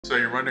So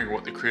you're wondering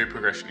what the career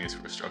progression is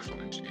for a structural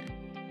engineer.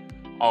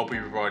 I'll be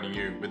providing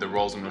you with the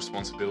roles and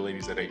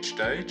responsibilities at each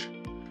stage,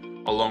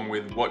 along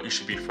with what you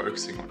should be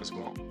focusing on as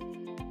well.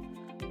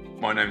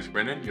 My name's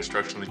Brendan, your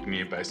structural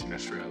engineer based in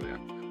Australia,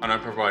 and I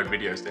provide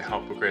videos to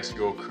help progress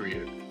your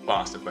career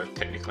faster both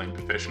technically and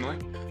professionally,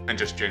 and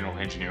just general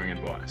engineering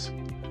advice.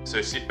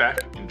 So sit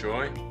back,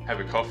 enjoy, have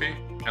a coffee,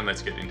 and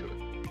let's get into it.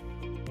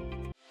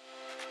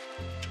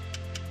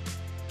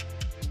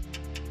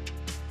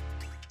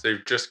 So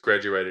you've just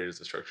graduated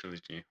as a structural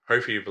engineer.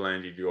 Hopefully you've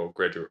landed your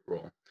graduate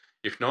role.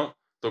 If not,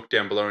 look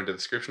down below in the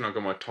description. I've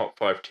got my top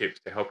 5 tips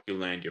to help you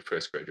land your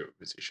first graduate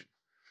position.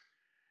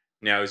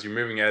 Now, as you're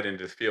moving out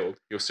into the field,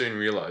 you'll soon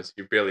realize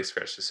you've barely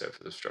scratched the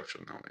surface of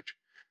structural knowledge.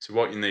 So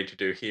what you need to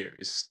do here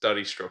is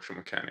study structural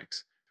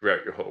mechanics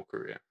throughout your whole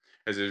career,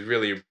 as there's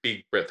really a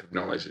big breadth of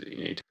knowledge that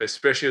you need,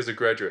 especially as a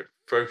graduate,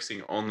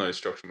 focusing on those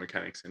structural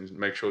mechanics and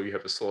make sure you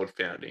have a solid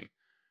founding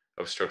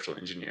of structural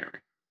engineering.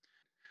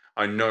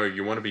 I know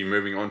you want to be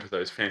moving on to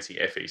those fancy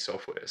FE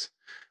softwares,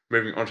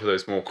 moving on to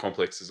those more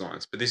complex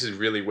designs, but this is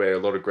really where a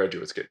lot of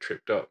graduates get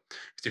tripped up.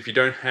 Because if you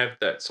don't have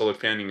that solid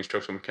founding in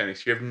structural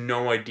mechanics, you have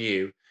no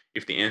idea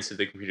if the answers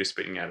the computer's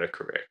spitting out are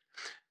correct.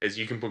 As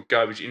you can put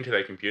garbage into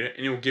that computer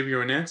and it will give you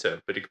an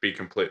answer, but it could be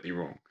completely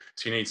wrong.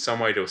 So you need some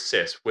way to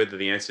assess whether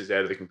the answers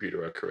out of the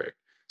computer are correct.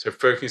 So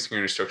focusing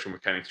on structural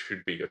mechanics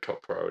should be your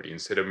top priority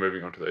instead of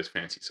moving on to those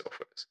fancy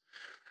softwares.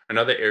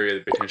 Another area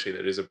that potentially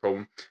that is a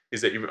problem is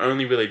that you've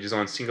only really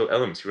designed single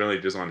elements. You've only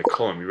designed a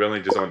column. You've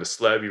only designed a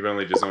slab. You've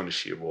only designed a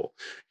shear wall.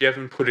 You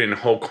haven't put it in a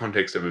whole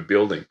context of a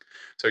building.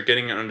 So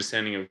getting an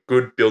understanding of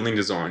good building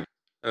design.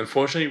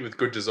 Unfortunately, with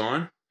good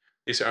design,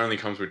 this only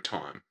comes with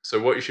time.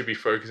 So what you should be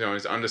focusing on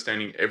is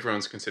understanding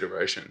everyone's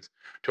considerations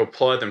to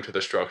apply them to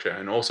the structure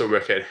and also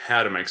work out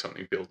how to make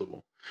something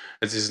buildable,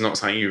 as this is not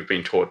something you've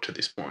been taught to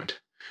this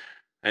point.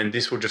 And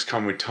this will just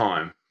come with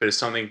time, but it's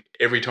something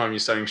every time you're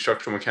studying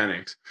structural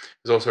mechanics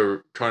is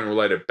also trying to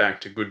relate it back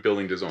to good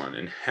building design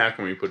and how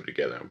can we put it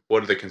together?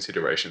 What are the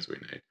considerations we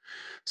need?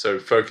 So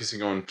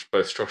focusing on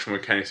both structural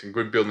mechanics and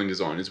good building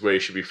design is where you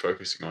should be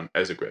focusing on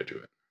as a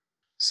graduate.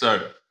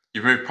 So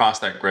you've moved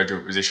past that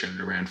graduate position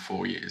at around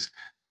 4 years.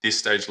 This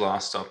stage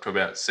lasts up to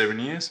about 7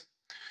 years.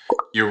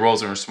 Your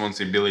roles and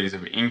responsibilities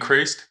have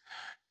increased.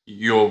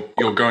 You're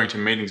going to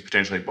meetings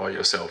potentially by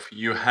yourself.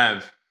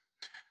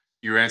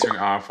 You're answering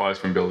RFIs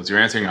from builders, you're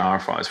answering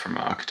RFIs from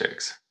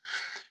architects.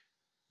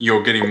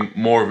 You're getting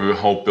more of a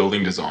whole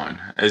building design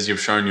as you've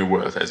shown your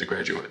worth as a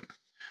graduate.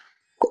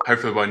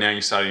 Hopefully by now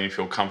you're starting to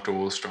feel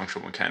comfortable with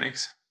structural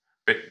mechanics,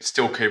 but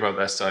still keep up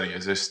that study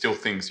as there's still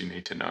things you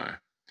need to know.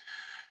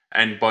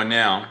 And by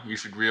now you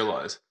should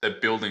realize that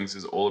buildings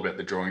is all about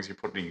the drawings you're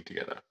putting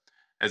together,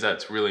 as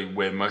that's really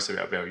where most of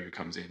our value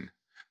comes in.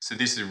 So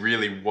this is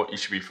really what you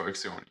should be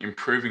focusing on,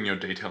 improving your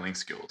detailing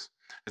skills,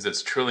 as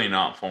it's truly an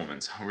art form and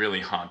it's really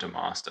hard to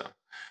master.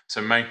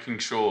 So making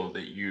sure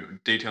that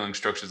you're detailing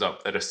structures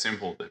up that are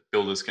simple, that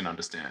builders can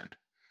understand.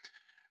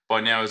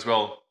 By now as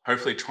well,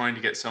 hopefully trying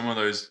to get some of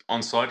those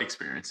on-site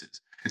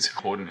experiences is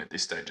important at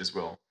this stage as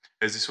well,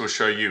 as this will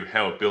show you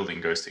how a building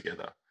goes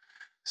together.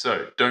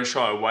 So don't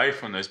shy away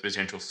from those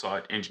potential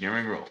site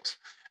engineering roles,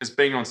 as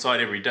being on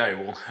site every day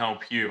will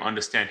help you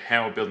understand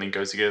how a building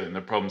goes together and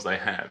the problems they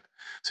have.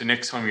 So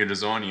next time you're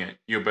designing it,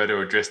 you'll better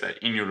address that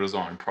in your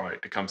design prior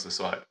to comes to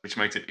site, which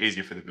makes it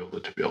easier for the builder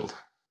to build.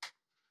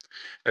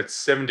 At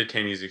 7 to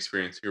 10 years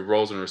experience, your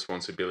roles and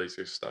responsibilities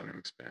are starting to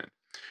expand.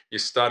 You're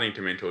starting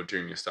to mentor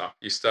junior staff.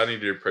 You're starting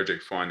to do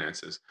project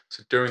finances.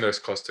 So doing those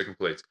cost to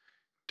complete,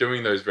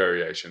 doing those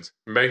variations,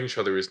 making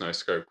sure there is no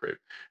scope creep,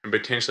 and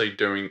potentially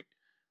doing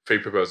fee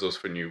proposals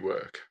for new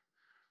work.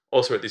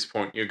 Also at this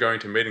point, you're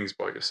going to meetings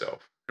by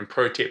yourself. And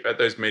pro tip, at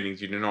those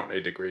meetings, you do not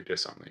need to agree to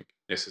something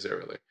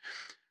necessarily.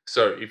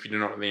 So if you do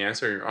not know the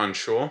answer, you're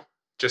unsure,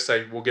 just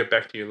say, we'll get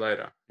back to you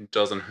later. It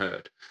doesn't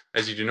hurt,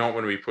 as you do not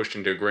want to be pushed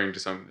into agreeing to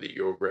something that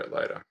you'll regret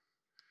later.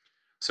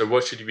 So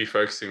what should you be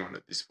focusing on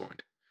at this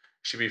point?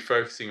 You should be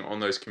focusing on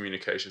those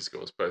communication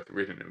skills, both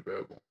written and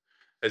verbal,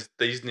 as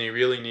these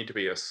really need to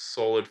be a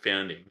solid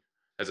founding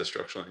as a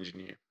structural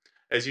engineer.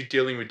 As you're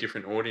dealing with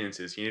different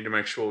audiences, you need to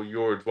make sure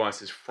your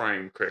advice is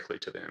framed correctly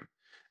to them.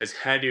 As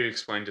how do you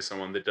explain to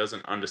someone that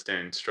doesn't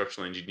understand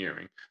structural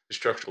engineering the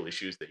structural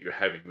issues that you're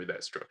having with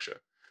that structure?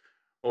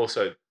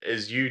 Also,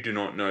 as you do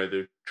not know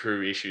the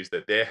true issues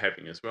that they're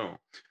having as well.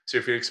 So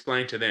if you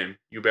explain to them,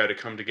 you'll be able to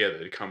come together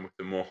to come with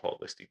a more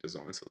holistic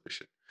design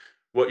solution.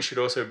 What you should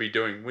also be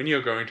doing when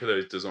you're going to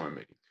those design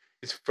meetings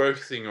is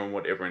focusing on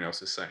what everyone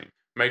else is saying,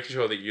 making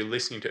sure that you're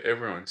listening to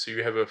everyone so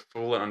you have a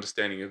fuller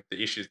understanding of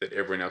the issues that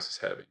everyone else is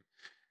having,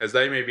 as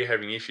they may be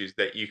having issues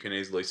that you can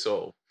easily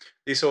solve.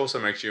 This also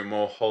makes you a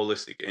more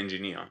holistic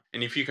engineer.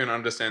 And if you can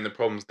understand the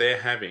problems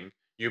they're having,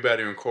 you'll be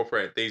able to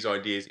incorporate these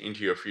ideas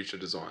into your future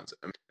designs,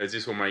 as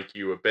this will make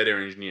you a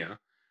better engineer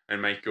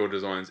and make your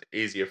designs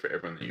easier for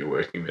everyone that you're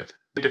working with.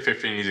 10 to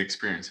 15 years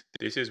experience.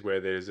 This is where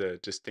there's a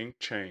distinct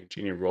change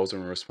in your roles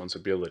and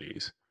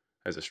responsibilities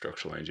as a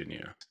structural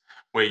engineer,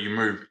 where you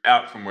move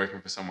out from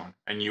working for someone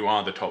and you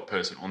are the top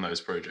person on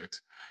those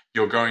projects.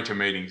 You're going to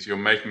meetings, you're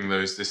making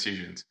those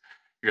decisions,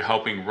 You're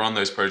helping run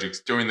those projects,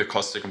 doing the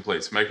cost to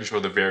complete, making sure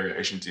the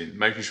variation's in,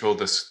 making sure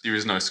there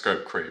is no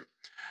scope creep.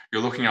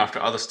 You're looking after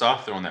other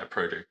staff that are on that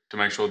project to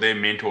make sure they're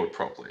mentored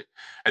properly.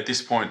 At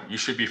this point, you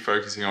should be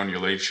focusing on your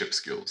leadership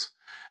skills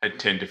at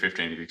 10 to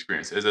 15 years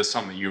experience, as there's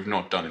something you've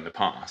not done in the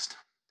past.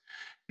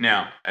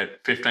 Now,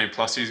 at 15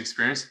 plus years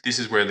experience, this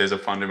is where there's a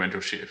fundamental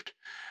shift,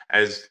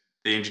 as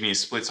the engineer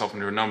splits off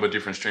into a number of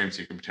different streams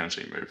you can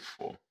potentially move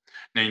for.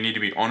 Now, you need to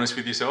be honest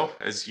with yourself,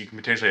 as you can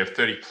potentially have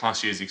 30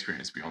 plus years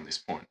experience beyond this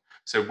point.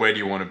 So where do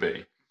you want to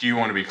be? Do you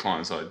want to be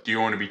client side? Do you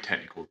want to be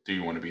technical? Do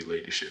you want to be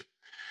leadership?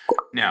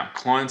 Now,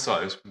 client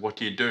side, what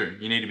do?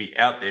 You need to be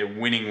out there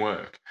winning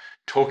work,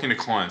 talking to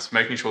clients,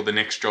 making sure the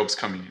next job's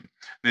coming in.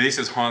 Now, this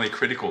is highly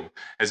critical,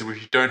 as if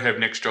you don't have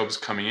next jobs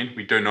coming in,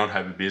 we do not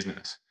have a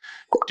business.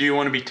 Do you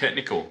want to be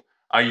technical?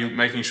 Are you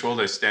making sure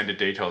those standard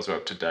details are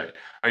up to date?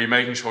 Are you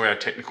making sure our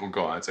technical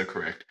guides are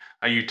correct?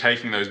 Are you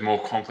taking those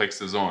more complex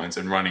designs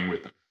and running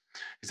with them?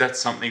 Is that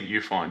something that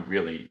you find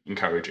really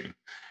encouraging?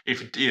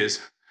 If it is,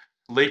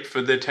 leap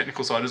for the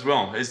technical side as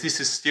well, as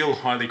this is still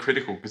highly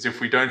critical, because if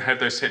we don't have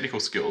those technical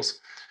skills,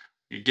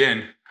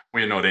 again,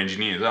 we're not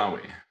engineers, are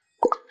we?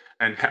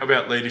 And how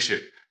about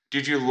leadership?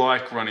 Did you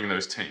like running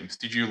those teams?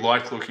 Did you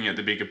like looking at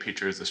the bigger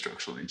picture as a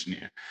structural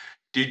engineer?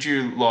 Did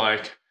you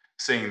like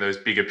seeing those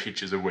bigger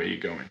pictures of where you're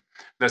going?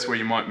 That's where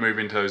you might move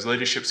into those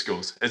leadership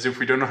skills, as if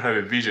we do not have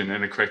a vision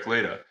and a correct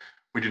leader,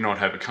 we do not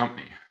have a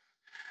company.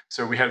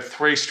 So we have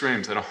 3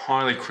 streams that are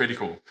highly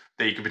critical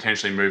that you could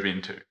potentially move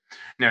into.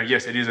 Now,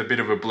 yes, it is a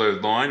bit of a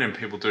blurred line and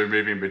people do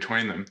move in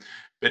between them,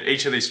 but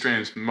each of these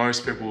streams,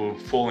 most people will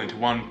fall into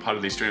one part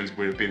of these streams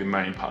would be the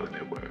main part of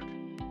their work.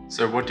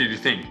 So what did you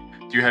think?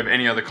 Do you have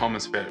any other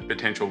comments about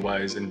potential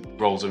ways and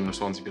roles and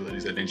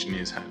responsibilities that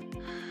engineers have?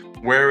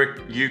 Where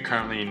are you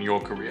currently in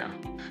your career?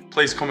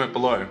 Please comment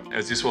below,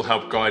 as this will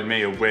help guide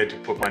me of where to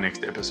put my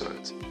next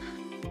episodes.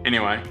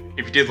 Anyway,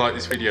 if you did like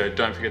this video,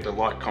 don't forget to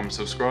like, comment,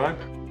 subscribe,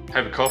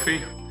 have a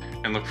coffee,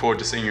 and look forward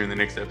to seeing you in the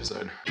next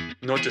episode.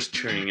 Not just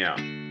tuning out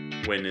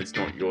when it's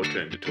not your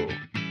turn to talk,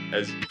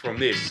 as from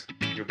this,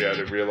 you'll be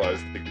able to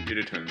realize that the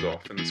computer turns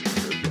off and the screen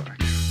goes black.